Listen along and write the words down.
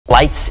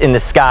Lights in the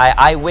sky,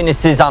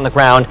 eyewitnesses on the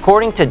ground.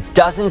 According to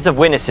dozens of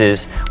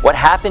witnesses, what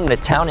happened in a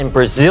town in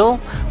Brazil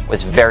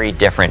was very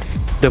different.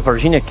 The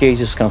Varginha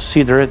case is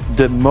considered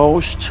the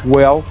most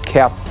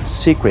well-kept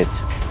secret.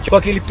 Só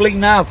que ele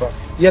planava,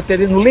 ia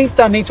perdendo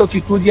lentamente a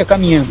altitude e ia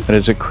caminhando. It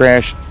is a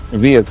crashed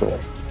vehicle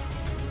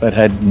that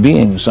had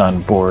beings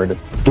on board.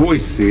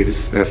 Dois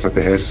seres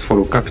extraterrestres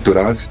foram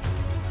capturados,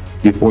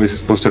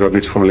 depois,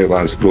 posteriormente, foram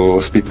levados para o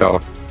hospital.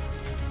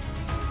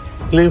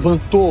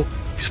 Levantou,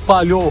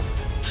 espalhou,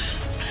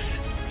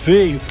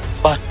 veio,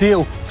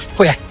 bateu,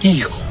 foi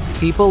aqui.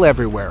 People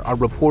everywhere are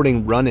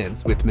reporting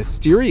run-ins with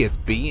mysterious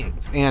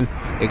beings and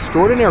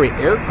extraordinary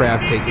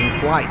aircraft taking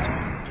flight.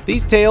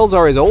 These tales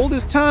are as old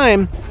as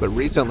time, but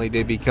recently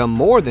they've become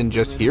more than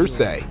just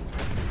hearsay.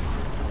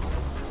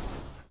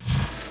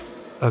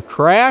 A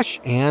crash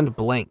and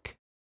blink.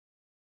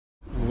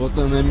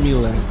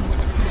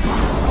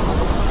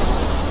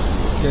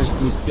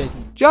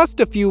 Just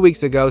a few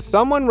weeks ago,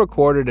 someone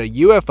recorded a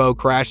UFO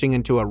crashing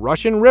into a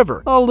Russian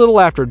river a little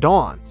after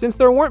dawn. Since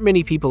there weren't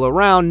many people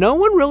around, no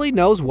one really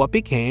knows what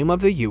became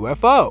of the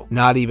UFO,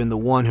 not even the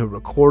one who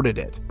recorded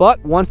it.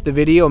 But once the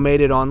video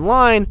made it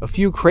online, a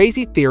few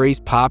crazy theories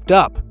popped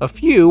up. A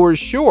few were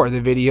sure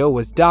the video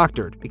was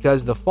doctored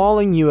because the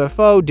falling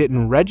UFO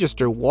didn't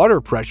register water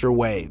pressure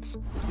waves.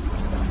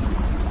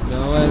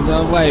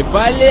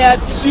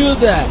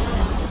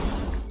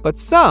 But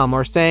some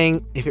are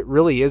saying if it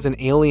really is an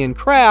alien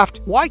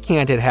craft, why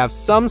can't it have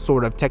some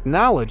sort of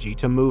technology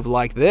to move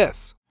like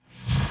this?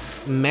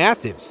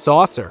 Massive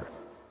saucer.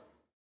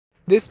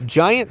 This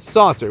giant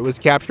saucer was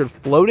captured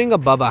floating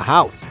above a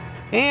house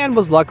and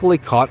was luckily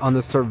caught on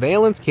the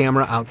surveillance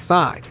camera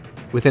outside.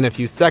 Within a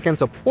few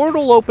seconds, a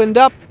portal opened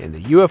up and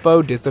the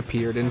UFO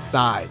disappeared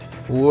inside.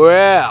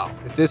 Well,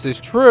 if this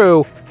is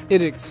true,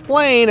 it'd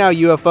explain how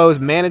UFOs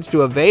manage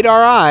to evade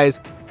our eyes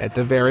at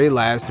the very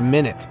last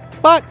minute.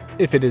 But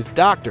if it is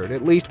doctored,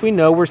 at least we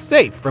know we're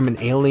safe from an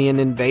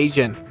alien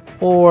invasion.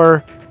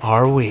 Or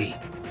are we?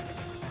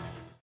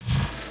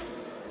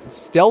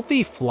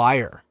 Stealthy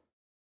flyer.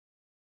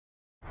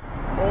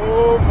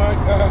 Oh my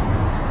God,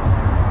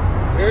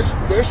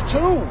 there's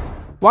two.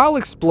 While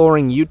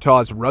exploring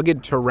Utah's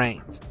rugged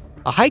terrains,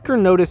 a hiker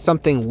noticed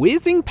something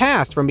whizzing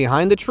past from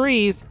behind the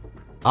trees.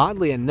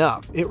 Oddly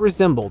enough, it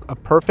resembled a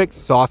perfect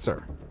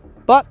saucer.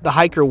 But the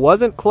hiker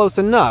wasn't close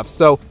enough,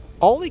 so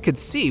all he could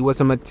see was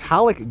a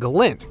metallic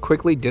glint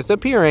quickly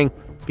disappearing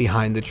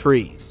behind the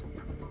trees.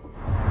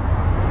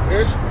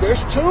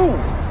 There's two.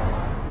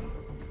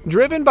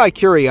 Driven by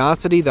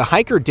curiosity, the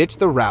hiker ditched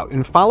the route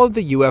and followed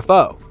the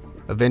UFO,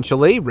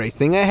 eventually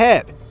racing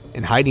ahead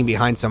and hiding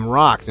behind some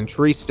rocks and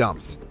tree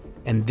stumps.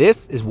 And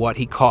this is what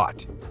he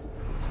caught.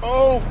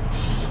 Oh.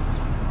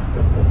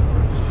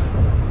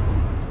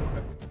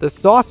 The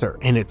saucer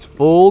in its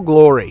full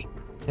glory.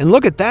 And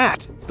look at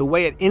that, the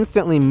way it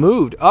instantly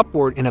moved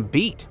upward in a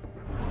beat.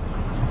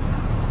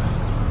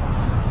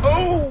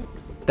 Oh!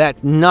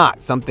 That's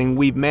not something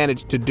we've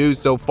managed to do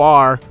so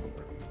far.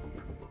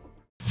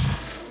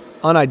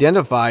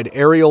 Unidentified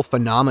aerial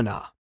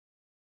phenomena.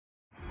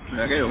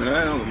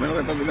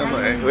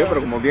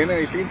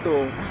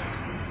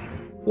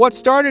 What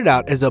started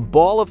out as a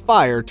ball of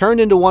fire turned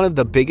into one of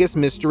the biggest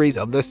mysteries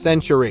of the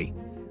century.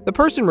 The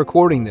person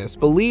recording this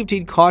believed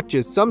he'd caught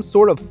just some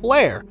sort of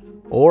flare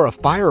or a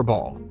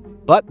fireball.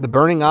 But the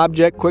burning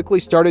object quickly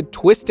started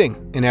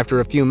twisting, and after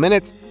a few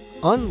minutes,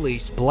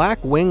 unleashed black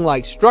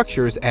wing-like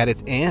structures at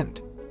its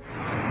end.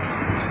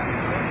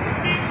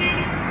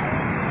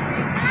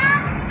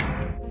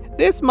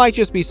 This might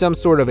just be some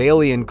sort of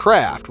alien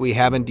craft we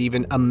haven't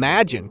even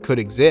imagined could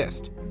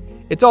exist.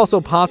 It's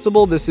also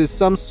possible this is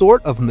some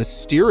sort of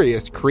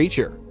mysterious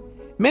creature.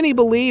 Many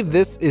believe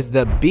this is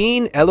the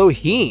Bin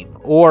Elohim,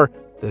 or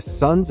the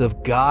sons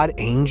of God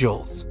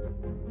angels.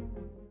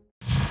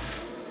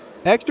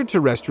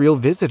 Extraterrestrial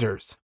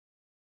visitors.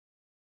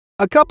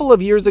 A couple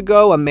of years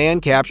ago, a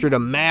man captured a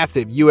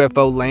massive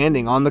UFO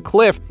landing on the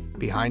cliff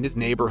behind his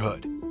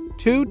neighborhood.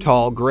 Two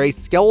tall, gray,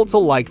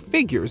 skeletal-like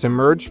figures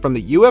emerged from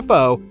the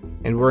UFO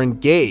and were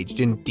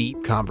engaged in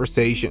deep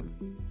conversation.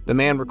 The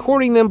man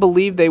recording them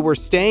believed they were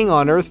staying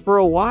on Earth for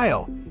a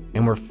while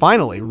and were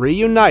finally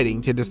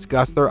reuniting to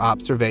discuss their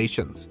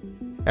observations.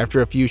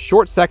 After a few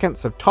short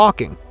seconds of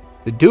talking,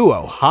 the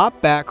duo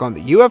hopped back on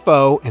the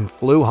UFO and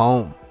flew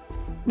home.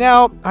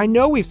 Now, I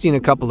know we've seen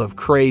a couple of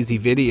crazy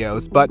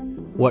videos, but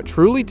what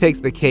truly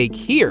takes the cake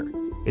here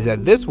is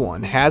that this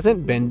one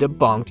hasn't been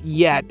debunked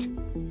yet.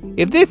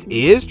 If this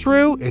is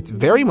true, it's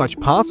very much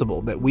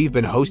possible that we've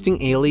been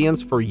hosting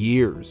aliens for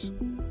years.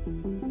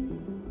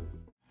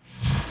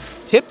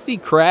 Tipsy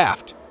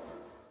craft.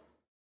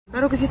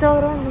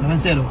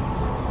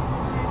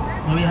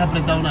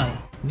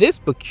 This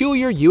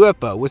peculiar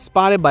UFO was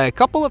spotted by a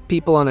couple of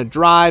people on a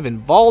drive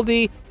in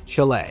Valdi,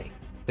 Chile.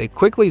 They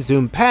quickly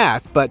zoomed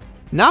past, but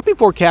not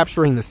before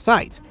capturing the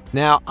sight.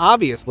 Now,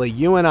 obviously,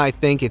 you and I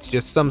think it's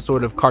just some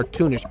sort of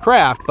cartoonish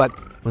craft, but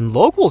when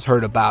locals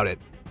heard about it,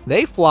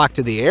 they flocked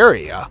to the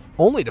area,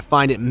 only to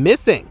find it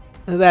missing.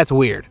 That's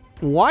weird.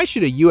 Why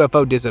should a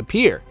UFO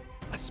disappear,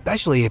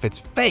 especially if it's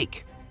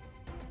fake?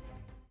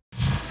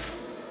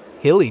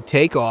 hilly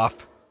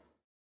takeoff.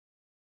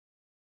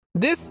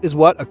 This is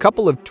what a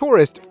couple of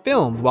tourists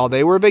filmed while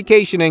they were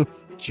vacationing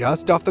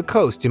just off the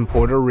coast in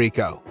Puerto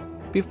Rico.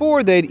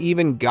 Before they'd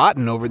even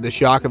gotten over the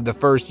shock of the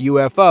first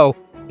UFO,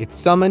 it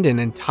summoned an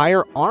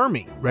entire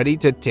army ready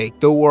to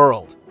take the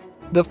world.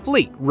 The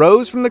fleet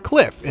rose from the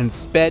cliff and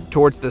sped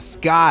towards the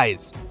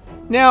skies.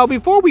 Now,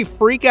 before we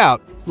freak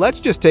out, let's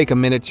just take a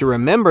minute to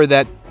remember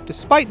that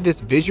despite this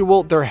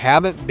visual, there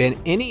haven't been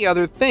any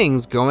other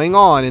things going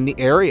on in the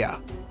area.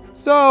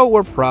 So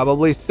we're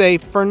probably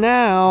safe for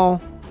now.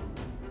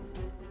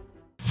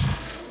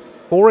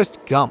 Forrest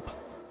Gump.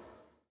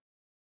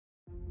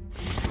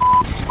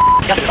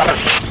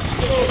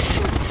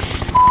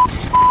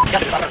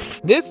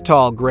 This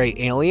tall gray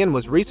alien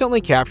was recently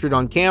captured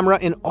on camera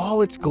in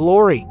all its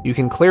glory. You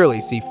can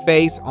clearly see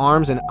face,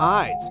 arms, and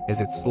eyes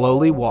as it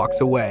slowly walks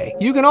away.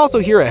 You can also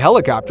hear a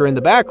helicopter in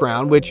the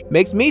background, which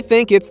makes me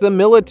think it's the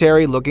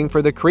military looking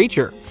for the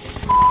creature,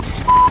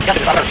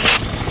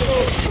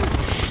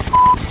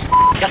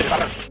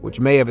 which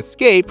may have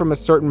escaped from a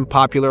certain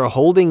popular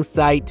holding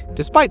site.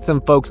 Despite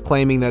some folks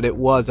claiming that it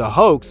was a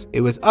hoax,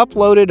 it was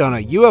uploaded on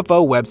a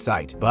UFO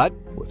website, but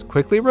was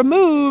quickly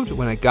removed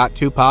when it got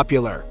too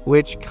popular,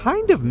 which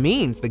kind of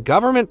means the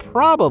government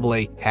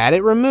probably had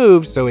it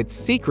removed so its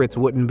secrets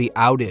wouldn't be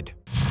outed.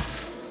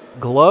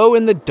 Glow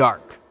in the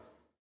dark.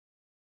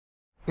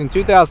 In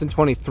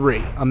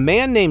 2023, a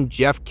man named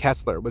Jeff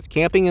Kessler was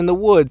camping in the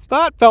woods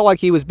but felt like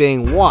he was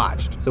being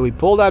watched, so he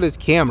pulled out his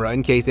camera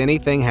in case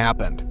anything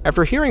happened.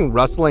 After hearing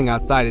rustling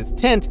outside his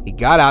tent, he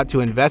got out to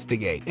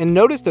investigate and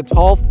noticed a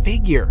tall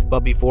figure.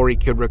 But before he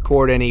could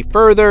record any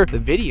further, the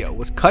video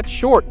was cut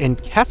short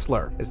and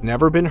Kessler has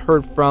never been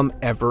heard from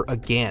ever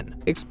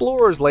again.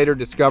 Explorers later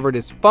discovered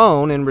his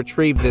phone and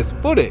retrieved this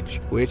footage,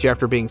 which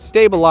after being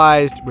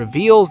stabilized,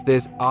 reveals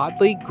this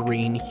oddly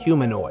green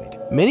humanoid.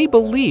 Many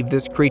believe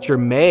this creature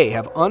may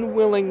have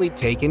unwillingly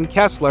taken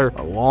Kessler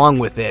along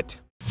with it.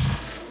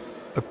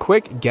 A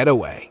quick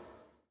getaway.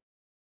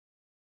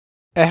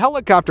 A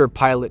helicopter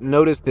pilot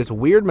noticed this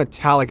weird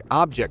metallic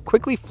object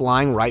quickly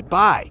flying right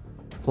by,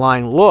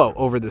 flying low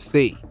over the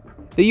sea.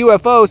 The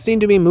UFO seemed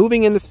to be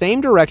moving in the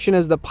same direction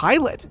as the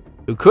pilot,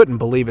 who couldn't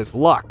believe his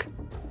luck.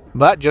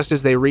 But just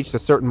as they reached a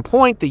certain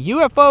point, the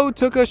UFO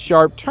took a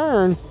sharp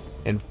turn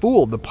and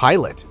fooled the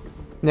pilot.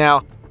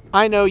 Now,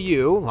 I know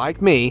you,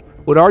 like me,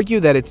 would argue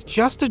that it's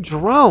just a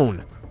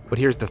drone. But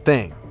here's the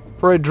thing.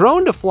 For a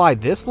drone to fly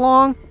this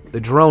long,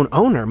 the drone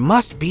owner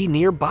must be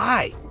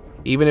nearby.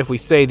 Even if we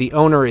say the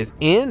owner is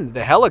in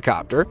the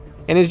helicopter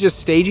and is just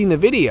staging the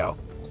video,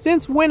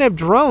 since when have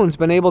drones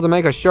been able to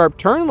make a sharp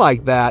turn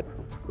like that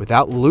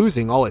without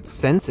losing all its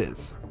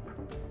senses?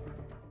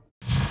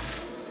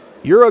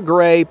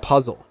 Uruguay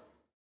puzzle.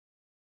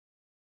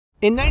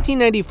 In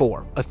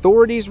 1994,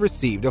 authorities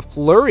received a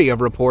flurry of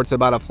reports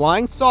about a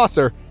flying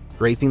saucer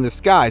gracing the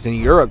skies in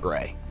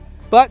Uruguay.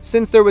 But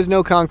since there was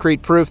no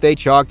concrete proof, they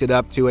chalked it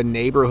up to a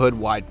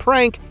neighborhood-wide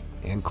prank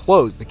and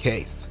closed the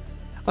case.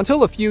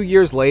 Until a few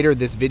years later,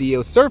 this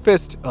video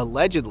surfaced,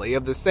 allegedly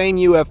of the same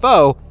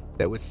UFO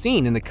that was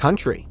seen in the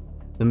country.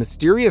 The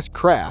mysterious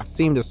craft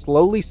seemed to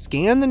slowly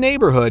scan the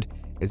neighborhood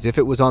as if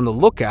it was on the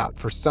lookout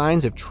for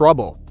signs of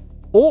trouble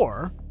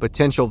or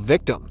potential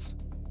victims.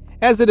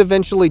 As it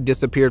eventually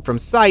disappeared from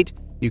sight,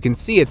 you can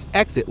see its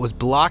exit was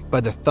blocked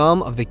by the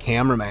thumb of the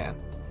cameraman.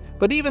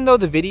 But even though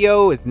the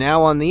video is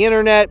now on the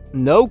internet,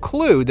 no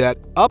clue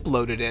that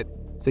uploaded it,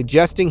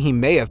 suggesting he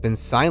may have been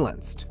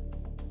silenced.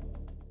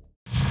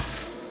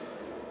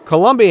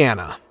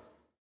 Colombiana.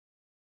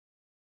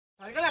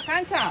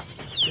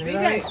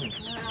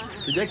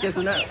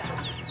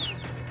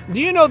 Do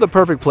you know the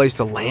perfect place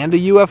to land a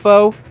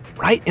UFO?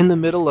 Right in the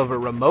middle of a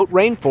remote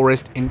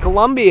rainforest in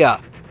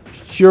Colombia.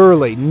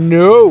 Surely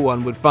no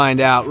one would find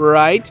out,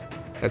 right?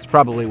 That's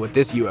probably what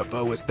this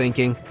UFO was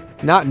thinking,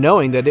 not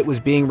knowing that it was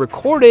being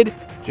recorded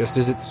just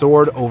as it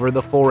soared over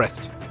the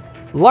forest.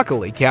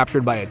 Luckily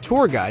captured by a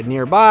tour guide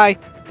nearby,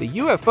 the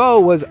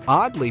UFO was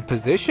oddly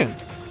positioned,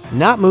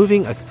 not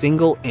moving a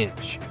single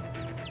inch.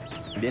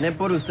 Viene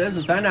por usted,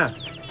 Susana.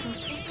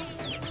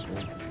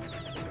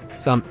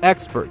 Some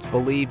experts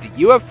believe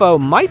the UFO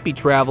might be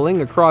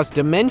traveling across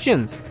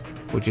dimensions,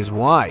 which is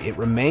why it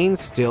remains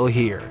still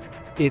here.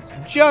 It's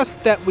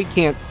just that we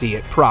can't see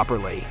it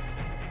properly.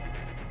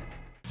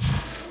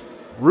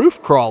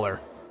 Roof crawler.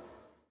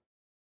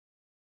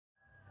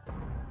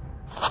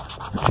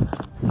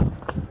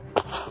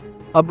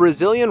 A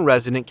Brazilian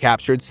resident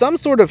captured some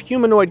sort of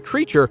humanoid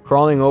creature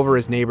crawling over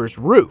his neighbor's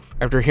roof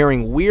after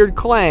hearing weird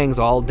clangs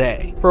all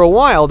day. For a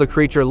while, the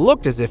creature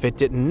looked as if it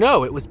didn't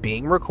know it was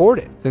being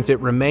recorded, since it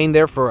remained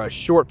there for a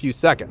short few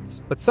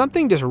seconds. But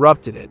something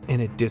disrupted it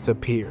and it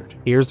disappeared.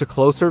 Here's a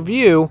closer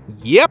view.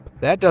 Yep,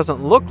 that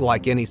doesn't look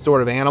like any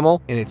sort of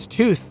animal, and it's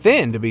too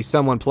thin to be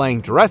someone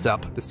playing dress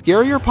up. The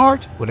scarier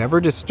part, whatever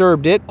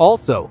disturbed it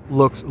also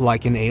looks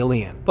like an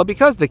alien. But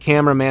because the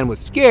cameraman was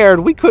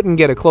scared, we couldn't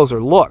get a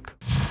closer look.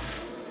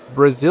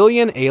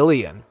 Brazilian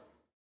alien.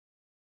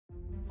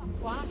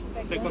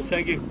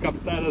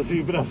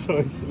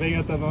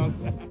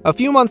 A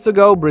few months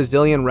ago,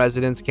 Brazilian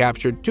residents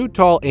captured two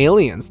tall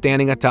aliens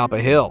standing atop a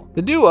hill.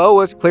 The duo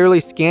was clearly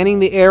scanning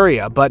the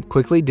area, but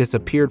quickly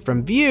disappeared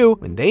from view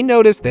when they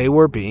noticed they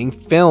were being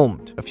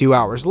filmed. A few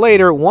hours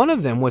later, one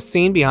of them was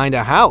seen behind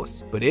a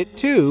house, but it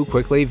too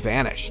quickly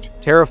vanished.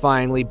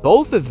 Terrifyingly,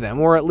 both of them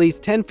were at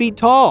least 10 feet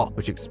tall,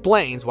 which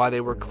explains why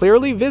they were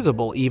clearly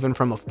visible even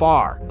from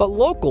afar. But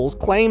locals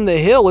claim the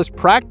hill is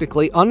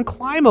practically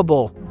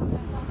unclimbable.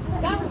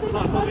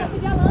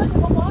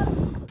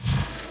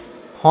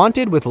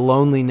 Haunted with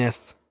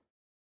loneliness.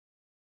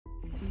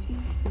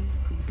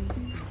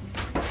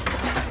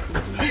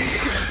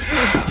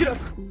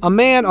 A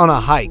man on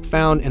a hike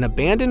found an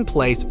abandoned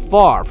place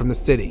far from the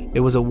city. It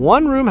was a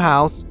one-room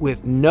house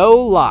with no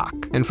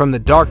lock, and from the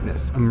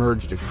darkness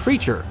emerged a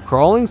creature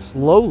crawling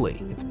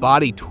slowly, its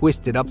body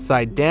twisted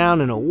upside down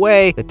in a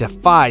way that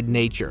defied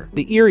nature.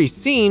 The eerie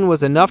scene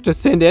was enough to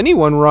send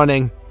anyone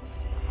running.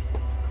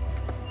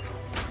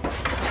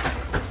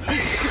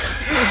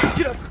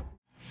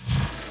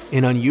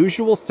 An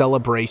unusual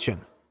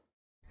celebration.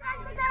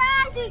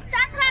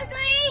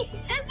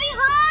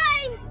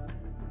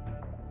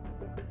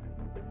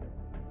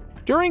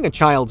 During a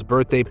child's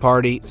birthday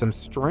party, some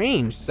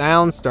strange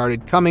sounds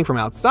started coming from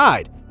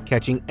outside,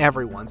 catching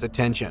everyone's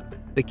attention.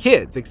 The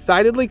kids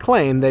excitedly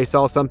claimed they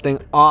saw something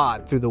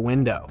odd through the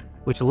window,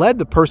 which led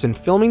the person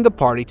filming the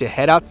party to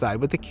head outside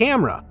with the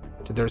camera.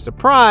 To their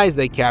surprise,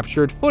 they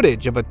captured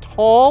footage of a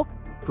tall,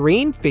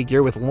 green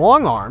figure with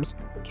long arms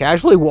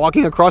casually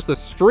walking across the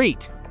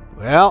street.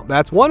 Well,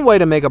 that's one way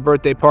to make a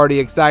birthday party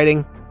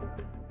exciting.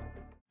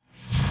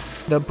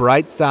 The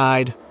bright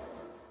side.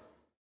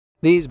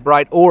 These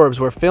bright orbs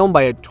were filmed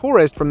by a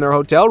tourist from their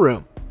hotel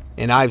room,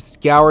 and I've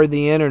scoured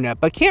the internet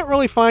but can't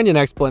really find an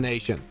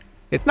explanation.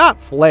 It's not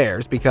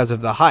flares because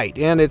of the height,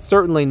 and it's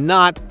certainly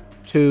not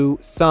two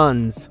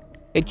suns.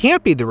 It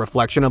can't be the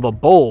reflection of a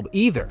bulb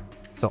either,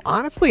 so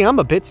honestly I'm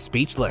a bit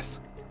speechless.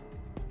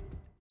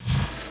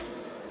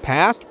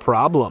 Past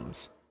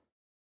problems.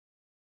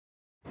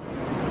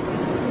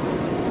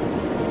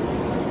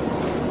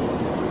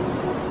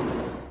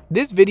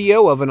 This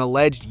video of an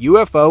alleged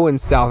UFO in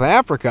South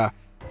Africa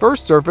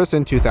first surfaced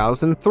in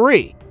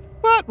 2003,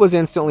 but was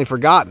instantly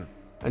forgotten.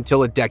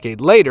 Until a decade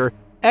later,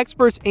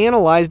 experts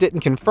analyzed it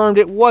and confirmed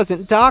it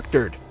wasn't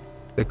doctored.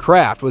 The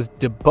craft was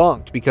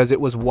debunked because it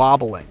was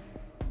wobbling.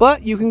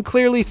 But you can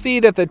clearly see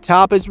that the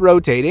top is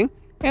rotating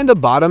and the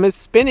bottom is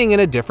spinning in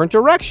a different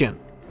direction.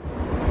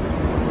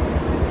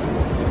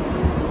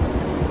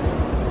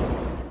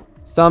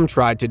 Some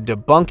tried to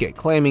debunk it,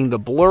 claiming the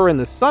blur in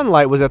the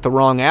sunlight was at the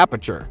wrong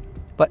aperture.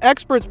 But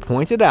experts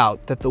pointed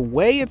out that the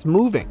way it's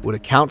moving would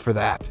account for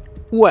that.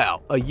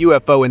 Well, a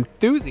UFO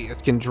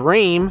enthusiast can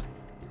dream.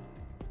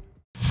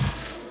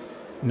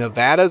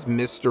 Nevada's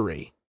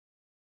mystery.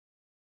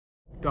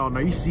 Dom,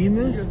 are you seeing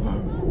this?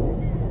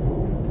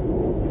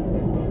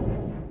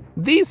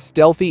 These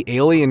stealthy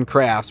alien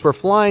crafts were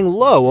flying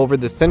low over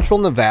the central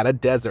Nevada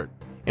desert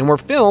and were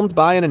filmed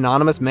by an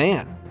anonymous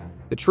man.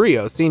 The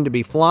trio seemed to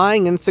be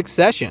flying in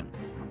succession,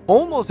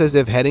 almost as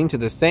if heading to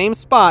the same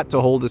spot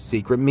to hold a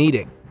secret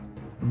meeting.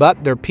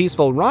 But their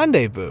peaceful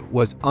rendezvous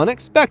was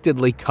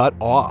unexpectedly cut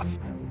off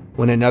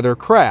when another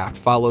craft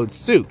followed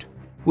suit,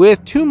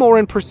 with two more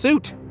in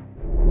pursuit.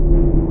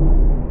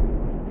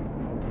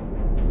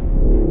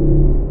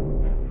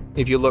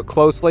 If you look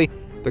closely,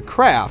 the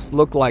crafts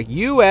looked like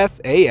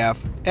USAF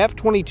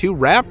F-22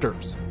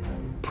 Raptors,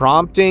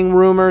 prompting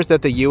rumors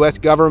that the US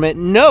government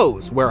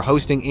knows we're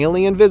hosting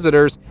alien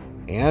visitors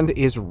and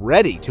is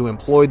ready to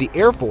employ the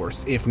Air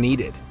Force if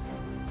needed.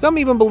 Some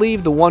even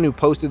believe the one who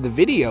posted the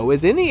video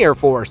is in the Air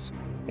Force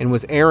and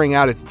was airing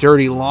out its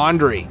dirty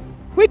laundry,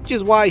 which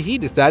is why he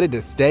decided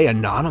to stay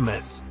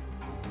anonymous.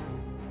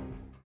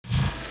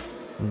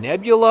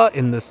 Nebula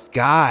in the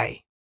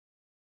sky.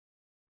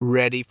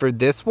 Ready for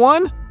this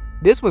one?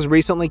 This was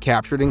recently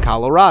captured in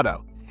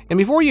Colorado. And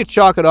before you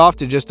chalk it off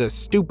to just a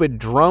stupid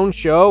drone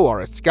show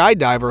or a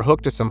skydiver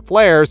hooked to some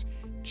flares,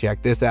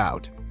 check this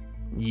out.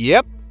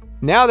 Yep,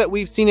 now that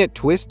we've seen it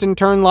twist and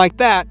turn like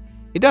that,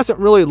 it doesn't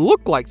really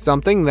look like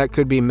something that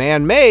could be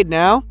man-made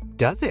now,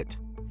 does it?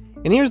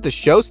 And here's the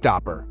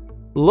showstopper.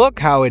 Look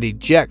how it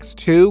ejects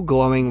two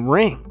glowing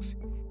rings.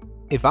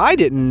 If I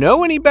didn't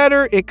know any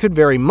better, it could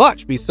very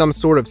much be some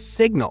sort of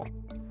signal.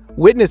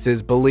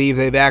 Witnesses believe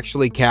they've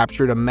actually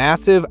captured a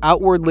massive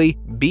outwardly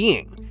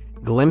being,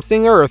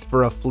 glimpsing Earth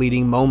for a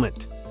fleeting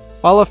moment,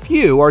 while a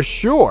few are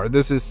sure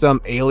this is some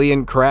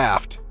alien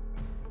craft.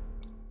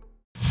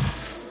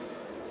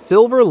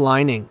 Silver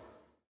lining.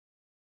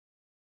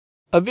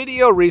 A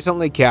video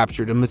recently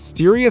captured a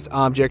mysterious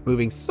object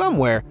moving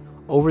somewhere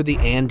over the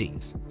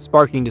Andes,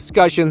 sparking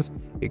discussions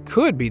it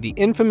could be the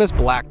infamous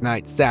Black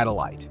Knight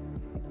satellite.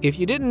 If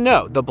you didn't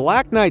know, the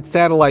Black Knight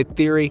satellite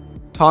theory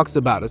talks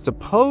about a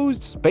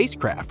supposed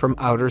spacecraft from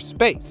outer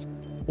space,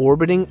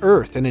 orbiting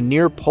Earth in a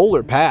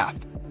near-polar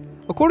path.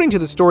 According to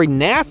the story,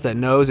 NASA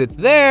knows it's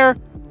there,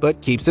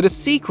 but keeps it a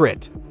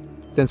secret.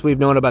 Since we've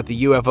known about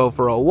the UFO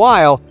for a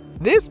while,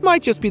 this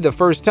might just be the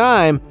first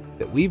time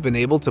that we've been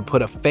able to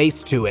put a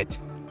face to it.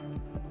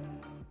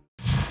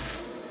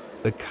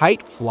 The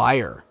kite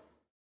flyer.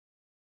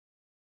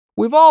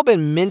 We've all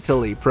been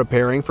mentally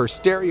preparing for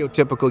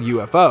stereotypical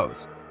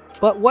UFOs,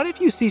 but what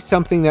if you see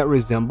something that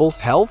resembles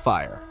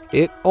hellfire?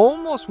 It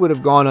almost would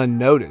have gone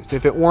unnoticed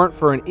if it weren't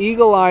for an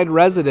eagle-eyed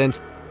resident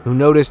who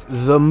noticed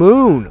the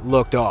moon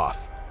looked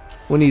off.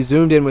 When he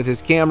zoomed in with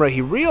his camera,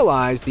 he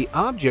realized the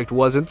object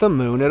wasn't the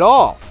moon at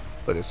all,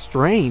 but a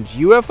strange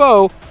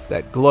UFO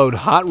that glowed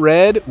hot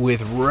red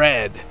with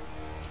red.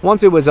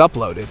 Once it was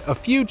uploaded, a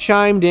few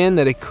chimed in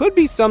that it could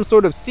be some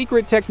sort of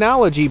secret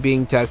technology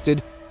being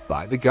tested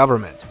by the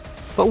government.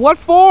 But what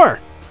for?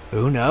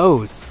 Who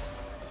knows?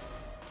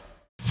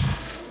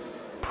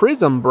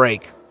 Prism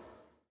break.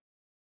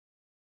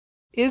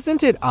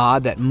 Isn't it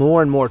odd that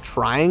more and more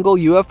triangle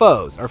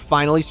UFOs are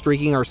finally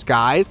streaking our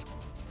skies?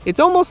 It's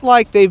almost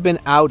like they've been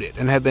outed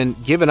and have been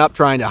given up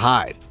trying to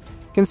hide.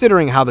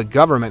 Considering how the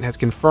government has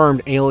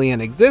confirmed alien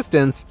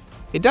existence,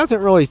 it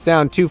doesn't really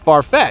sound too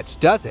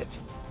far-fetched, does it?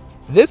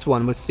 This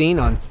one was seen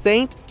on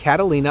St.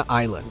 Catalina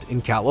Island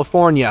in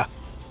California.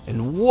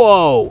 And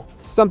whoa,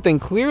 something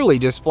clearly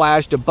just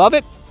flashed above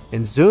it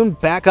and zoomed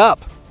back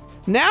up.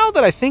 Now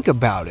that I think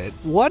about it,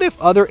 what if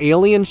other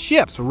alien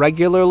ships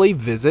regularly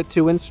visit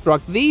to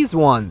instruct these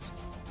ones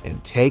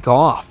and take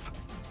off?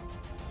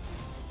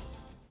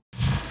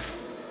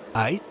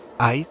 Ice,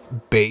 ice,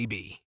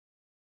 baby.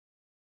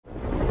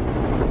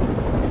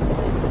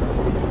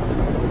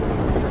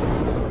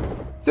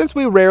 Since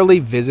we rarely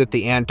visit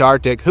the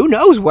Antarctic, who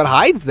knows what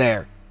hides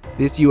there?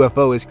 This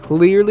UFO is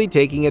clearly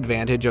taking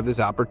advantage of this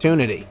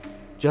opportunity.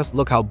 Just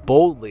look how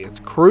boldly it's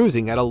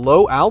cruising at a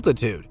low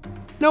altitude,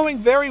 knowing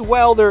very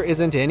well there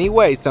isn't any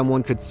way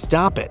someone could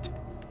stop it.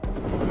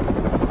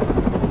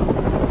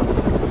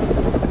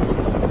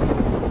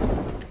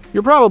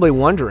 You're probably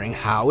wondering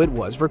how it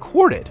was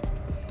recorded.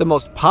 The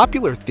most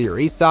popular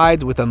theory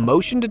sides with a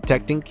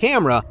motion-detecting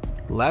camera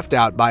left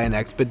out by an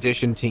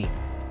expedition team.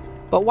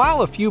 But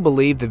while a few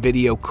believe the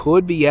video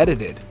could be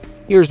edited,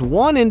 here's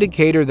one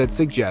indicator that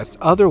suggests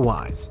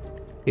otherwise.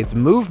 Its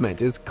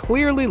movement is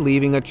clearly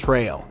leaving a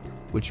trail,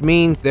 which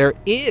means there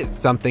is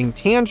something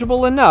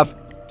tangible enough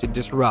to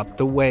disrupt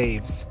the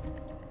waves.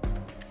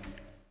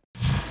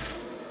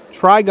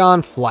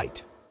 Trigon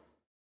flight.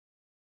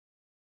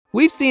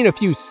 We've seen a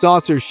few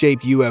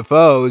saucer-shaped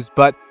UFOs,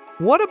 but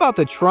what about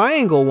the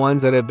triangle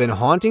ones that have been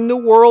haunting the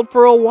world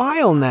for a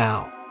while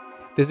now?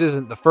 This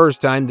isn't the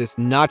first time this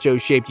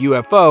nacho-shaped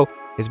UFO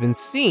has been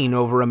seen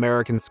over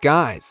American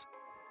skies.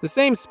 The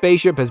same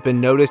spaceship has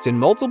been noticed in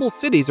multiple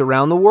cities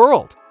around the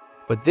world,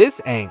 but this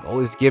angle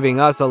is giving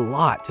us a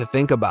lot to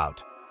think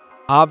about.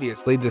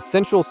 Obviously, the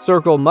central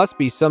circle must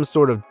be some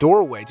sort of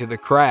doorway to the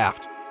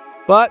craft,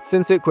 but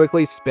since it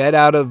quickly sped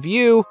out of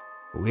view,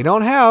 we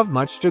don't have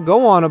much to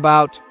go on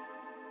about.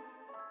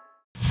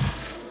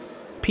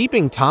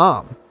 Peeping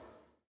Tom.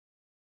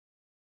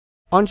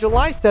 On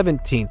July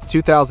 17,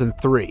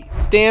 2003,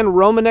 Stan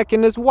Romanek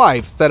and his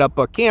wife set up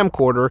a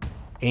camcorder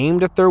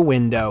aimed at their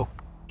window,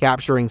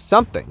 capturing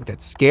something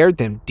that scared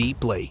them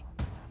deeply.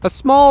 A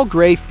small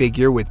gray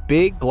figure with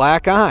big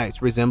black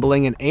eyes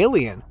resembling an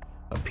alien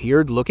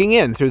appeared looking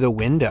in through the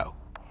window.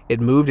 It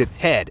moved its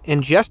head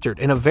and gestured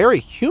in a very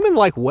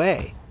human-like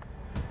way.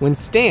 When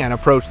Stan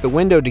approached the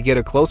window to get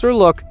a closer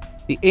look,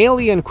 the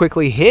alien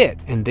quickly hid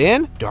and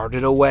then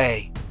darted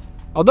away.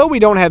 Although we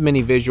don't have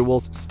many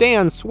visuals,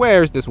 Stan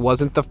swears this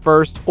wasn't the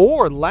first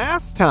or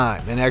last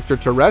time an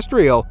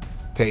extraterrestrial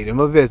paid him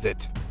a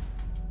visit.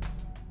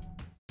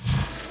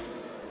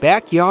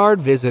 Backyard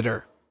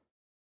visitor.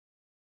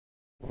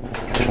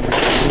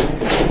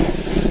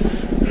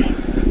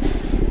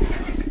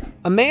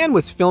 A man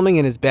was filming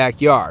in his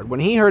backyard when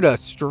he heard a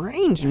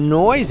strange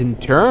noise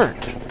and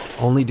turned,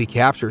 only to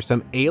capture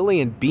some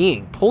alien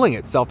being pulling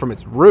itself from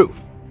its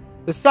roof.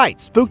 The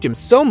sight spooked him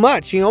so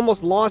much he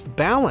almost lost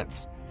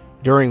balance,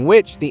 during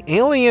which the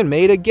alien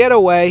made a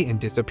getaway and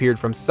disappeared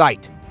from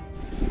sight.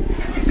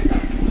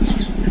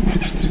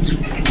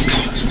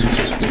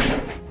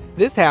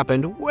 This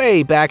happened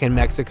way back in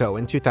Mexico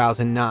in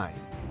 2009,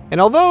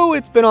 and although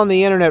it's been on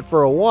the internet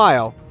for a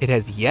while, it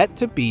has yet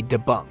to be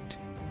debunked.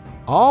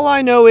 All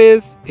I know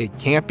is it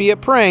can't be a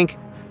prank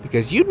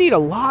because you'd need a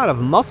lot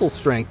of muscle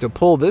strength to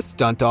pull this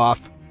stunt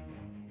off.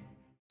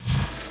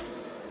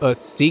 A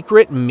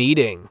secret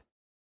meeting.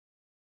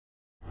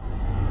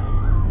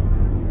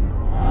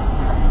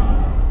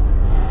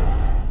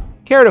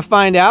 Care to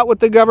find out what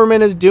the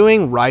government is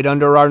doing right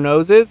under our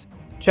noses?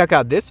 Check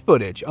out this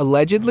footage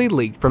allegedly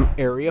leaked from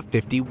Area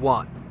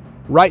 51.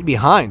 Right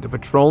behind the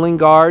patrolling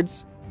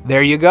guards.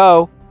 There you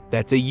go.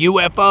 That's a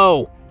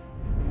UFO.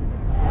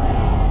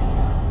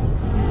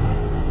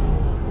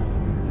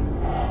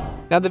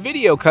 Now the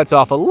video cuts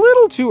off a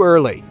little too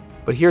early,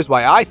 but here's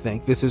why I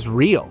think this is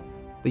real.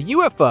 The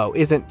UFO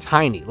isn't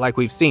tiny like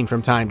we've seen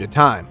from time to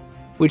time,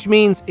 which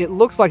means it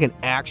looks like an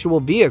actual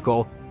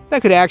vehicle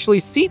that could actually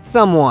seat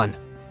someone.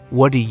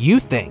 What do you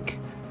think?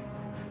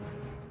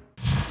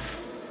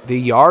 The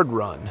yard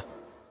run.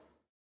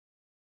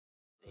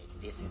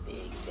 This is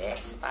the exact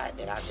spot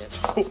that I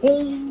just...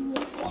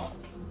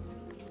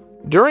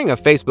 During a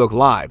Facebook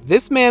Live,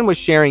 this man was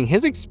sharing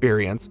his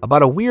experience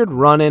about a weird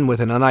run-in with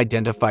an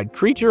unidentified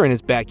creature in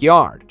his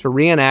backyard. To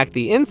reenact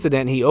the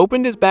incident, he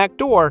opened his back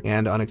door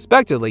and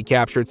unexpectedly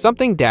captured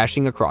something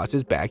dashing across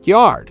his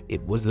backyard.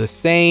 It was the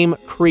same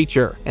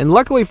creature, and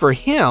luckily for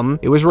him,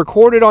 it was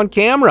recorded on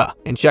camera.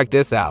 And check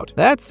this out.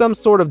 That's some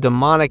sort of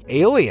demonic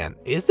alien,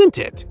 isn't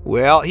it?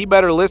 Well, he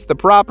better list the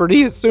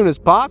property as soon as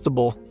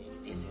possible.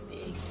 This is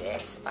the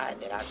exact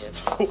spot that I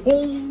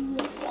just...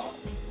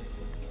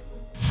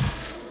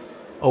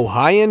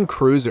 Ohioan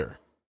Cruiser.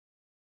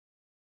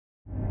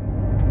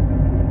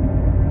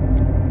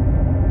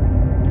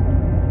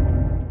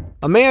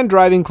 A man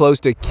driving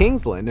close to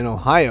Kingsland in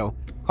Ohio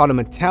caught a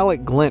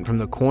metallic glint from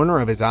the corner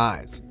of his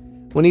eyes.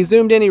 When he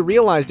zoomed in, he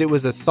realized it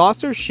was a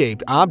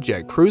saucer-shaped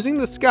object cruising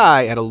the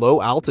sky at a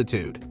low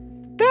altitude.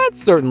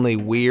 That's certainly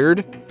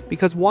weird,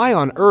 because why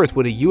on earth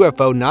would a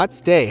UFO not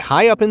stay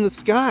high up in the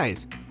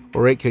skies,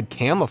 or it could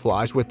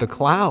camouflage with the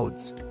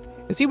clouds?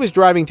 As he was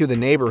driving through the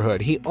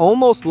neighborhood, he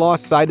almost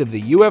lost sight of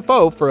the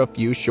UFO for a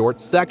few short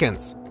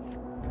seconds.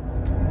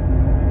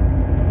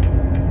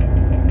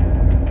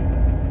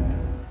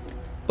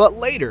 But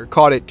later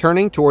caught it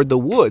turning toward the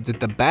woods at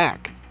the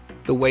back.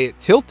 The way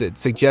it tilted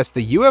suggests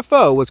the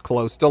UFO was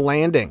close to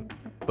landing.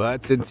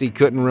 But since he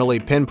couldn't really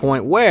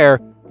pinpoint where,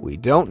 we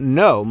don't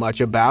know much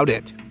about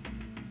it.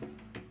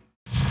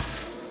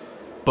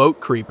 Boat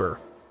creeper.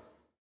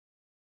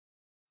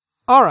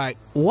 Alright,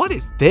 what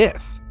is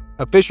this?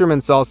 A fisherman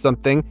saw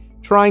something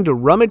trying to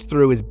rummage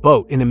through his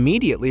boat and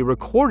immediately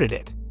recorded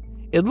it.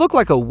 It looked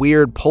like a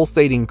weird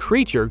pulsating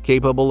creature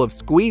capable of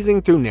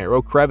squeezing through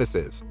narrow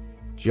crevices,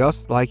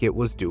 just like it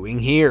was doing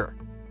here.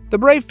 The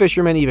brave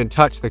fisherman even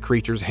touched the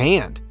creature's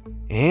hand,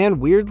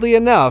 and weirdly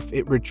enough,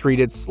 it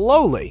retreated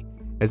slowly,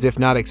 as if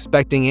not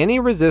expecting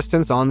any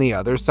resistance on the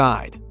other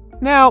side.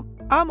 Now,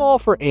 I'm all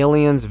for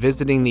aliens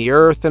visiting the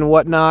Earth and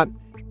whatnot,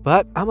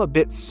 but I'm a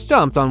bit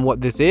stumped on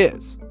what this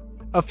is.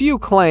 A few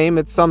claim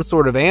it's some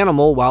sort of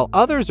animal, while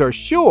others are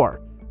sure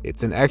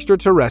it's an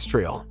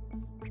extraterrestrial.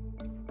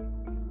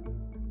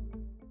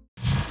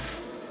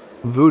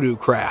 Voodoo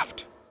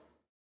craft.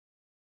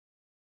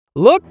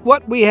 Look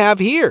what we have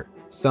here!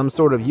 Some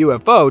sort of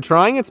UFO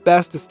trying its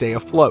best to stay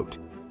afloat,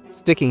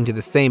 sticking to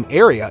the same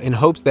area in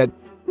hopes that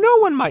no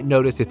one might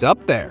notice it's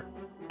up there,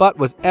 but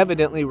was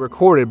evidently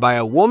recorded by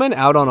a woman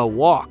out on a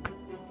walk.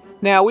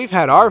 Now, we've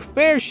had our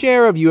fair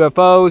share of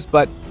UFOs,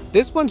 but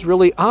this one's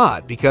really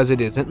odd because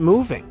it isn't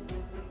moving.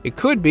 It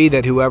could be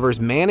that whoever's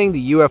manning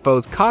the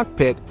UFO's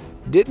cockpit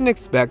didn't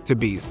expect to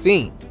be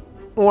seen.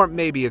 Or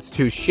maybe it's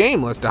too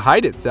shameless to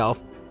hide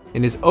itself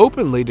and is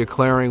openly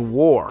declaring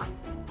war.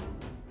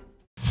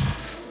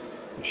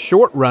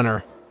 Short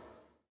runner.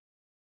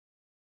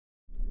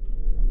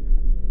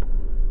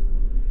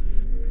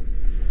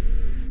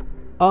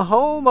 A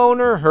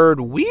homeowner heard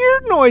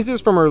weird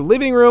noises from her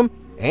living room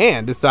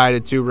and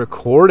decided to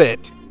record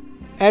it.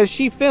 As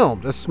she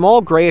filmed, a small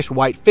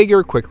grayish-white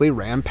figure quickly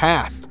ran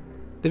past.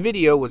 The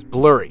video was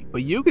blurry,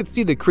 but you could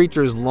see the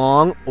creature's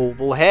long,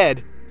 oval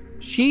head.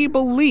 She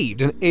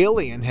believed an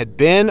alien had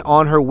been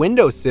on her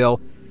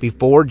windowsill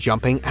before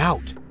jumping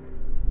out.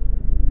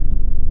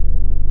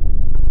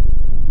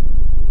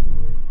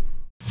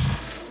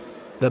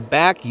 The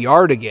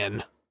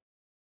backyardigan.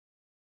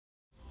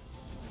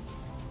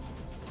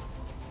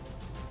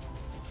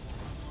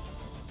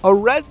 A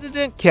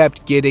resident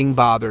kept getting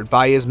bothered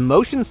by his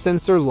motion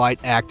sensor light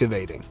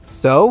activating.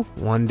 So,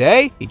 one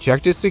day, he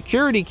checked his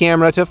security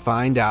camera to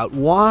find out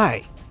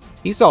why.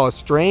 He saw a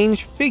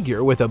strange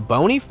figure with a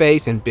bony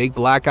face and big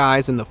black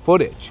eyes in the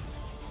footage.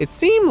 It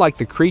seemed like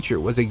the creature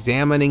was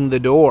examining the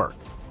door,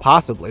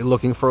 possibly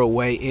looking for a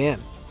way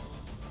in.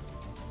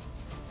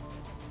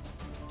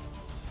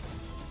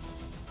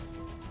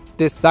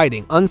 This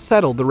sighting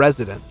unsettled the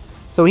resident,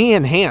 so he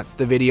enhanced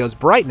the video's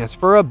brightness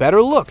for a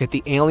better look at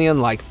the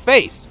alien-like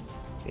face.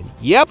 And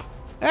yep,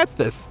 that's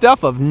the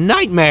stuff of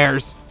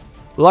nightmares!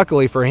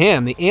 Luckily for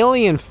him, the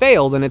alien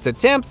failed in its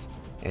attempts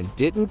and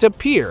didn't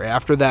appear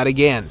after that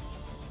again.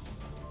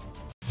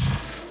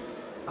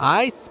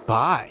 I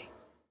Spy.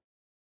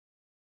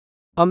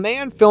 A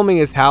man filming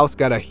his house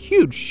got a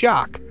huge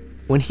shock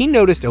when he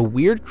noticed a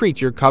weird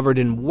creature covered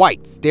in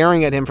white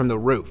staring at him from the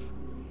roof.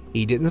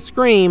 He didn't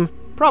scream,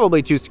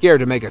 probably too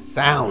scared to make a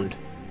sound.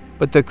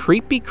 But the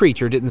creepy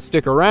creature didn't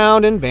stick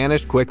around and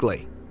vanished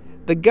quickly.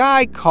 The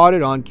guy caught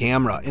it on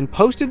camera and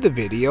posted the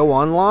video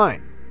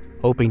online,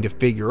 hoping to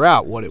figure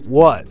out what it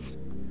was.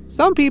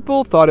 Some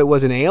people thought it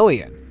was an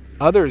alien.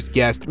 Others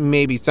guessed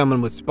maybe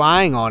someone was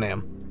spying on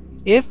him.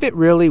 If it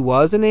really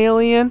was an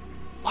alien,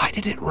 why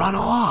did it run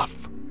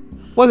off?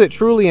 Was it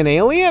truly an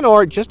alien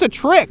or just a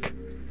trick?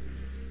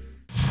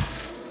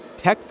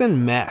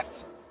 Texan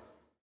mess.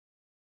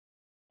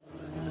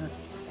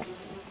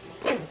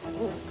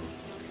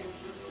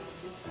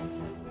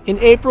 In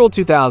April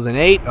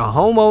 2008, a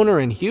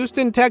homeowner in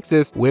Houston,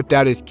 Texas whipped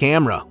out his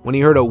camera when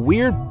he heard a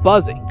weird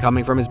buzzing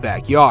coming from his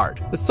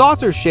backyard. The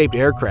saucer-shaped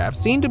aircraft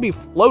seemed to be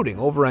floating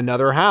over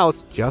another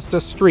house just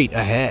a street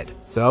ahead,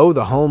 so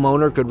the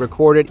homeowner could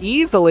record it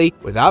easily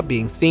without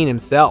being seen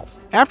himself.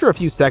 After a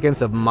few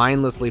seconds of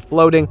mindlessly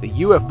floating, the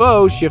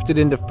UFO shifted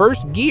into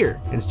first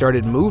gear and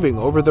started moving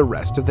over the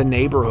rest of the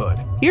neighborhood.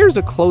 Here's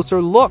a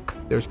closer look.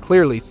 There's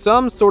clearly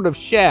some sort of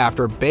shaft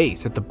or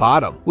base at the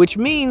bottom, which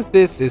means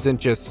this isn't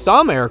just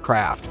some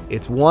aircraft.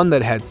 It's one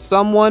that had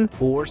someone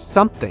or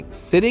something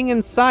sitting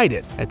inside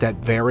it at that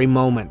very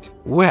moment.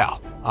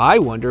 Well, I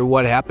wonder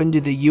what happened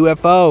to the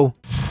UFO.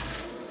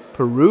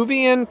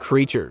 Peruvian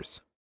creatures.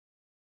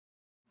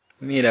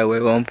 Mira,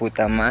 huevón,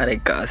 puta madre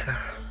casa.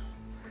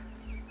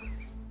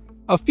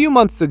 A few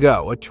months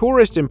ago, a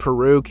tourist in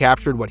Peru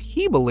captured what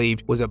he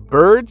believed was a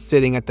bird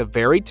sitting at the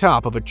very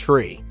top of a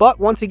tree. But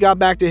once he got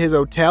back to his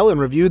hotel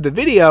and reviewed the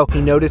video, he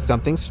noticed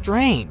something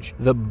strange.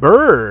 The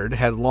bird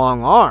had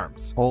long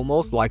arms,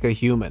 almost like a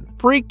human.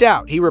 Freaked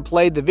out, he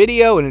replayed the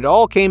video and it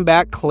all came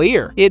back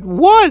clear. It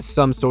was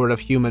some sort of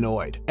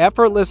humanoid,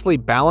 effortlessly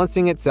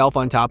balancing itself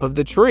on top of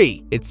the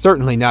tree. It's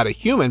certainly not a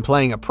human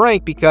playing a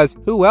prank, because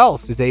who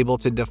else is able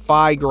to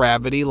defy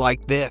gravity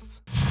like this?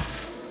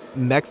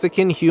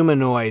 Mexican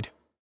humanoid.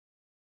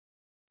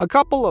 A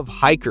couple of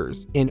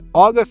hikers in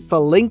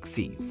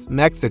Aguascalientes,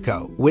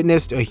 Mexico,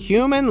 witnessed a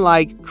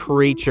human-like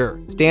creature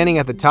standing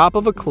at the top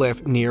of a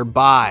cliff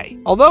nearby.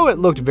 Although it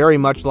looked very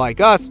much like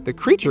us, the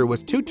creature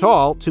was too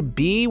tall to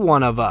be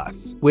one of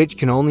us, which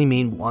can only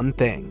mean one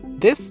thing.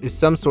 This is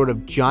some sort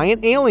of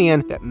giant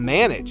alien that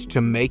managed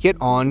to make it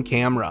on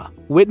camera.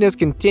 Witness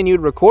continued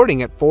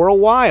recording it for a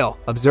while,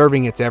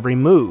 observing its every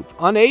move,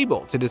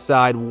 unable to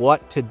decide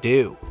what to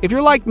do. If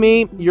you're like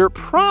me, you're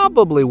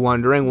probably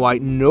wondering why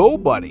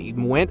nobody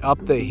went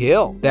up the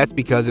hill. That's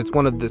because it's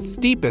one of the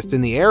steepest in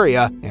the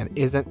area and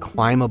isn't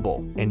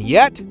climbable. And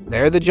yet,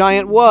 there the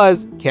giant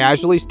was,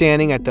 casually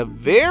standing at the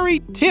very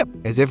tip,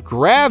 as if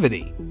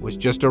gravity was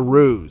just a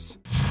ruse.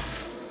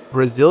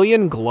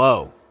 Brazilian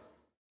glow.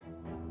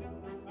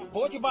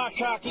 Pode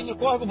baixar aqui no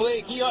corvo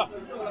Blake aqui, ó.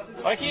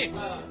 Olha aqui.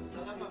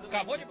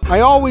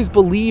 I always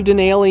believed in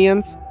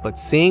aliens, but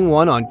seeing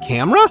one on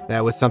camera?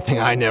 That was something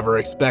I never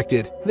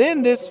expected.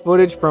 Then this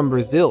footage from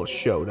Brazil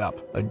showed up.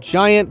 A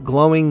giant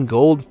glowing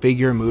gold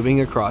figure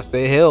moving across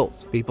the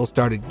hills. People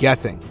started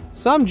guessing.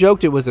 Some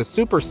joked it was a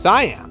Super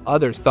Saiyan.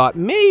 Others thought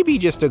maybe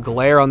just a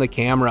glare on the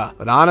camera.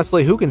 But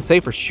honestly, who can say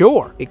for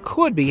sure? It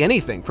could be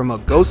anything from a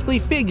ghostly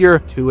figure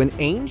to an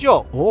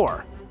angel,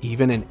 or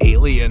even an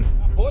alien.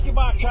 Pode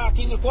baixar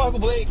aqui no corvo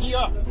Blake aqui,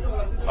 ó.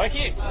 Olha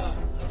aqui.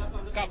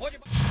 Acabou de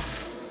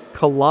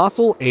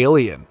Colossal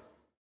alien.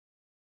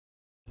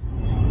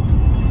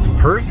 It's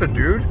a person,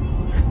 dude.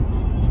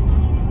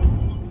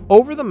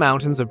 Over the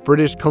mountains of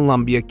British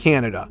Columbia,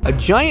 Canada, a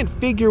giant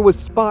figure was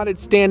spotted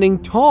standing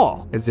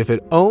tall, as if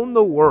it owned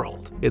the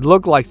world. It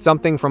looked like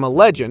something from a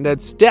legend had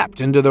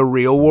stepped into the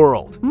real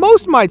world.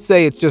 Most might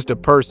say it's just a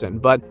person,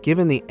 but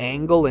given the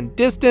angle and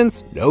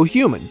distance, no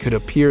human could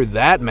appear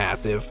that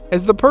massive.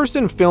 As the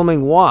person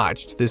filming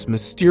watched, this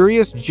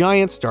mysterious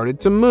giant started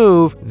to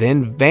move,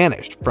 then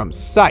vanished from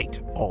sight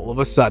all of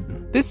a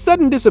sudden. This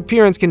sudden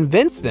disappearance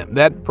convinced them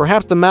that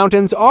perhaps the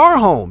mountains are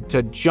home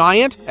to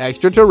giant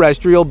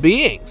extraterrestrial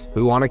beings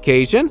who on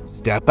occasion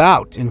step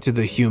out into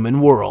the human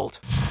world.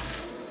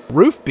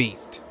 Roof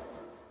beast.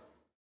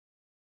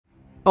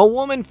 A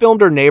woman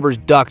filmed her neighbor's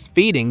ducks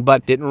feeding,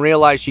 but didn't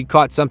realize she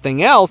caught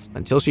something else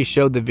until she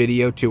showed the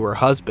video to her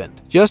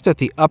husband. Just at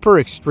the upper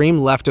extreme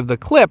left of the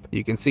clip,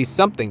 you can see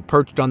something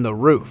perched on the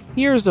roof.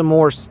 Here's a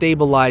more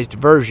stabilized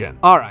version.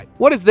 Alright,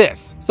 what is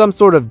this? Some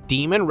sort of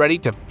demon ready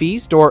to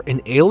feast, or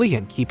an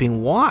alien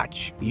keeping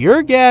watch?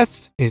 Your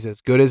guess is as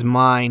good as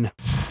mine.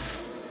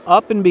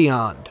 Up and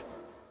beyond.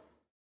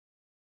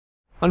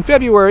 On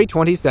February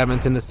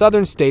 27th in the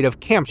southern state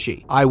of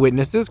Campeche,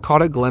 eyewitnesses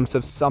caught a glimpse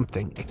of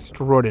something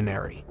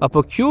extraordinary. A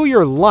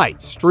peculiar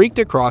light streaked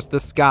across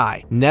the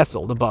sky,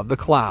 nestled above the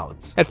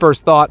clouds. At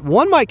first thought,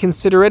 one might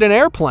consider it an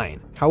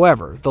airplane.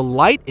 However, the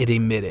light it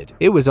emitted,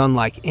 it was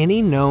unlike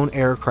any known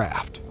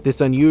aircraft. This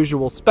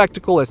unusual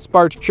spectacle has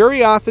sparked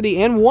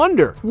curiosity and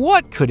wonder.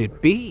 What could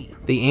it be?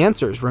 The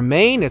answers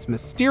remain as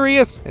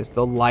mysterious as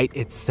the light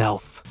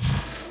itself.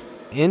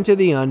 Into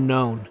the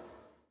unknown.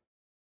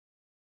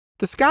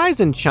 The skies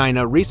in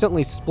China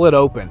recently split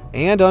open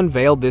and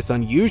unveiled this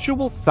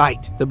unusual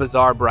sight. The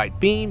bizarre bright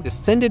beam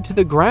descended to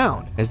the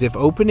ground, as if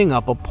opening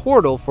up a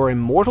portal for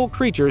immortal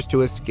creatures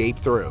to escape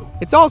through.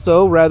 It's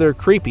also rather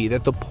creepy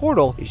that the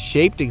portal is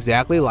shaped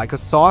exactly like a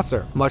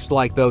saucer, much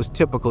like those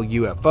typical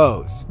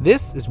UFOs.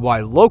 This is why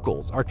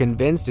locals are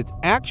convinced it's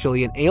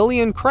actually an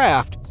alien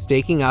craft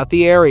staking out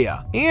the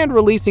area and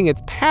releasing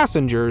its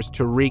passengers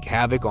to wreak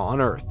havoc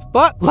on Earth.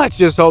 But let's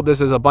just hope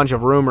this is a bunch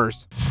of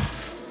rumors.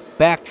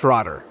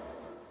 Backtrotter.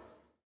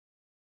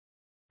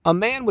 A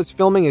man was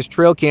filming his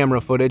trail camera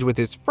footage with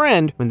his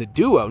friend when the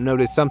duo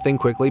noticed something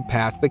quickly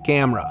past the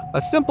camera. A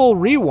simple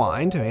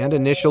rewind, and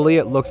initially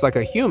it looks like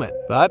a human.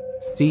 But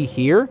see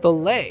here? The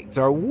legs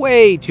are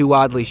way too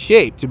oddly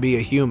shaped to be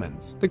a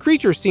human's. The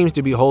creature seems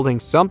to be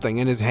holding something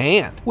in his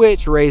hand,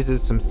 which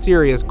raises some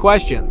serious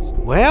questions.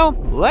 Well,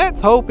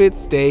 let's hope it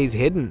stays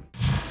hidden.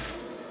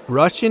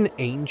 Russian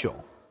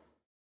angel.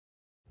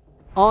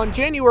 On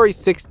January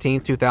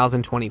 16,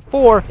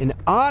 2024, an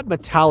odd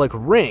metallic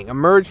ring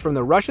emerged from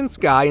the Russian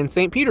sky in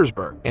St.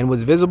 Petersburg and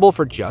was visible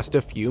for just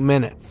a few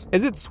minutes.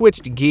 As it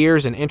switched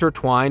gears and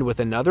intertwined with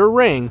another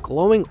ring,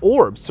 glowing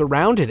orbs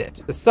surrounded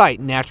it. The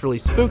sight naturally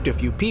spooked a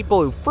few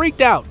people who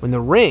freaked out when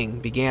the ring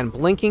began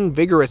blinking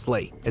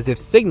vigorously, as if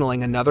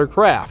signaling another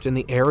craft in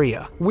the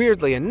area.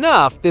 Weirdly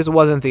enough, this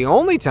wasn't the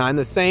only time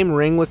the same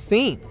ring was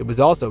seen. It was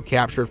also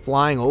captured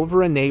flying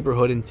over a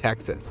neighborhood in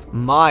Texas,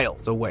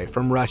 miles away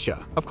from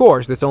Russia. Of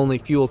course, this only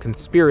fueled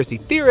conspiracy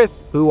theorists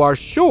who are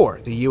sure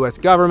the US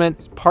government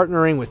is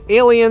partnering with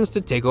aliens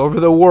to take over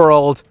the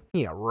world.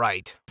 Yeah,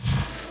 right.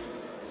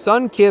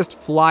 Sun-kissed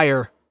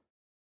flyer.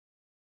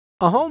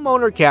 A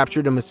homeowner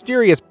captured a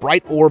mysterious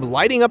bright orb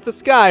lighting up the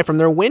sky from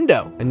their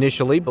window,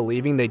 initially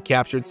believing they'd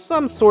captured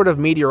some sort of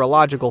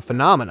meteorological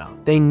phenomena.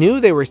 They knew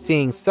they were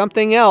seeing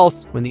something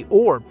else when the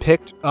orb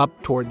picked up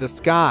toward the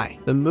sky.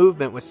 The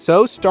movement was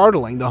so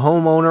startling the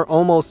homeowner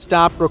almost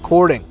stopped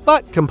recording,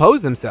 but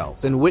composed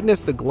themselves and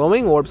witnessed the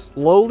glowing orb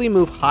slowly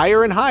move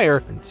higher and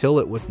higher until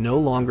it was no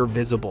longer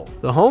visible.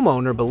 The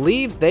homeowner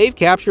believes they've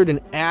captured an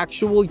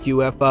actual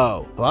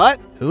UFO, but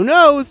who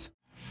knows?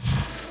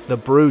 The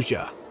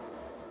Bruja.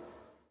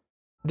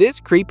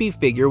 This creepy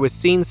figure was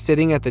seen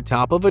sitting at the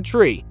top of a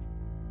tree.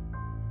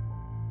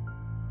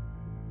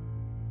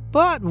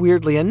 But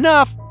weirdly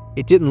enough,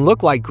 it didn't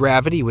look like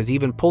gravity was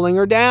even pulling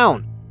her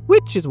down,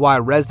 which is why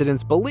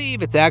residents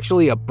believe it's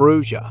actually a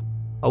Bruja,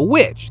 a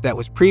witch that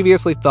was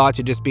previously thought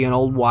to just be an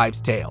old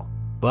wives' tale.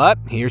 But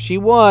here she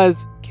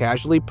was,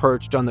 casually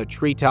perched on the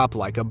treetop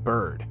like a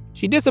bird.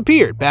 She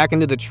disappeared back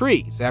into the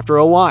trees after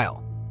a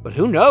while, but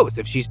who knows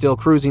if she's still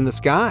cruising the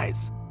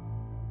skies.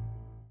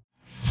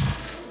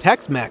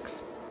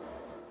 Tex-Mex.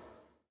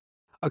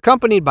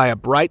 Accompanied by a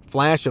bright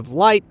flash of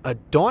light, a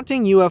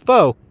daunting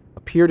UFO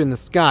appeared in the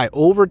sky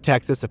over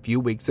Texas a few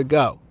weeks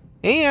ago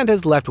and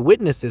has left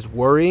witnesses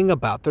worrying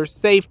about their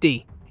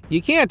safety.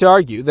 You can't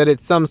argue that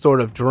it's some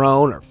sort of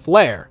drone or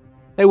flare.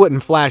 They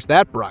wouldn't flash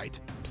that bright.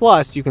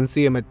 Plus, you can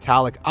see a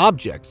metallic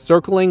object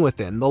circling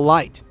within the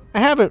light. I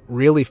haven't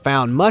really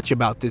found much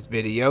about this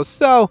video,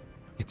 so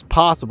it's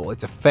possible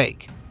it's a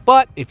fake.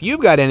 But if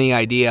you've got any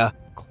idea,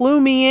 clue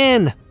me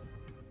in.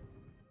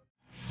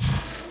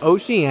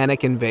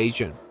 Oceanic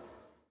invasion.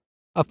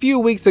 A few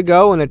weeks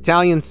ago, an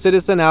Italian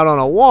citizen out on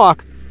a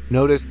walk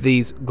noticed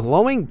these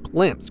glowing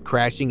blimps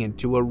crashing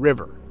into a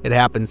river. It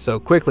happened so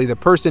quickly the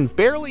person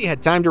barely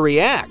had time to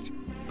react,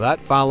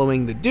 but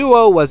following the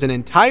duo was an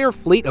entire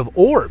fleet of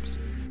orbs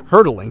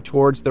hurtling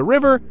towards the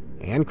river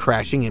and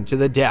crashing into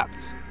the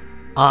depths.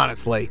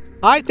 Honestly,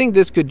 I think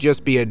this could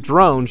just be a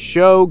drone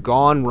show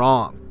gone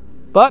wrong.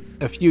 But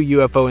a few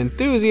UFO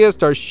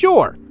enthusiasts are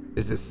sure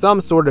this is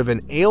some sort of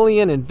an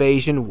alien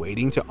invasion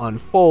waiting to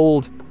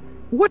unfold.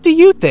 What do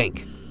you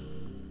think?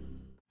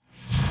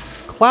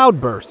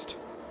 Cloudburst.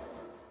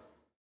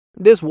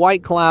 This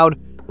white cloud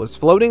was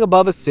floating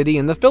above a city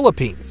in the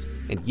Philippines.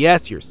 And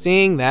yes, you're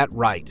seeing that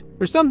right.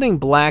 There's something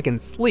black and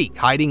sleek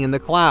hiding in the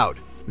cloud.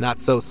 Not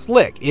so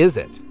slick, is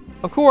it?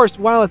 Of course,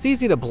 while it's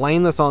easy to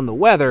blame this on the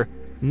weather,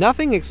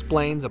 nothing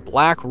explains a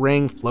black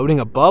ring floating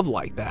above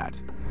like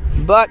that.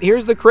 But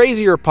here's the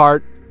crazier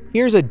part.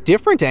 Here's a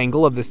different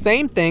angle of the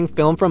same thing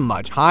filmed from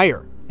much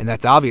higher, and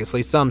that's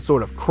obviously some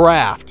sort of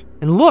craft.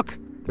 And look,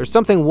 there's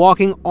something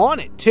walking on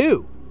it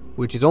too,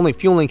 which is only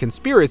fueling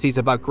conspiracies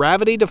about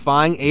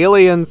gravity-defying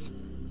aliens.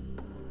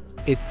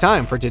 It's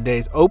time for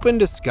today's open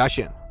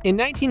discussion. In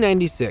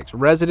 1996,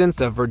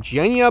 residents of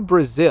Varginha,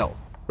 Brazil,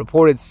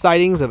 reported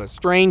sightings of a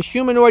strange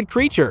humanoid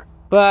creature,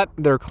 but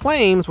their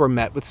claims were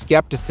met with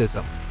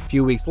skepticism. A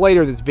few weeks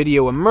later, this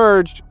video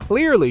emerged,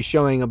 clearly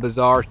showing a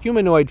bizarre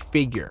humanoid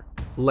figure.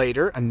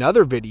 Later,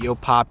 another video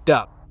popped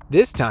up,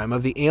 this time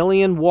of the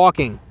alien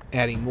walking,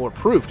 adding more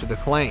proof to the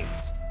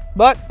claims.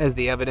 But as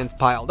the evidence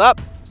piled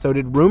up, so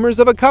did rumors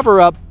of a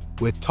cover-up,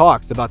 with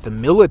talks about the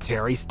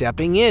military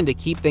stepping in to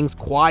keep things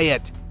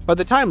quiet. By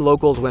the time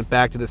locals went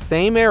back to the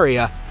same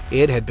area,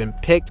 it had been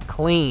picked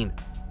clean,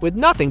 with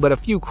nothing but a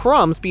few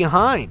crumbs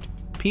behind.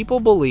 People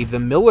believe the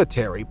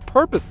military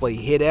purposely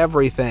hid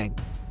everything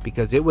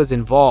because it was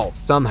involved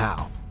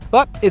somehow.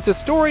 But it's a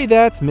story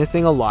that's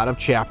missing a lot of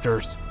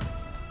chapters.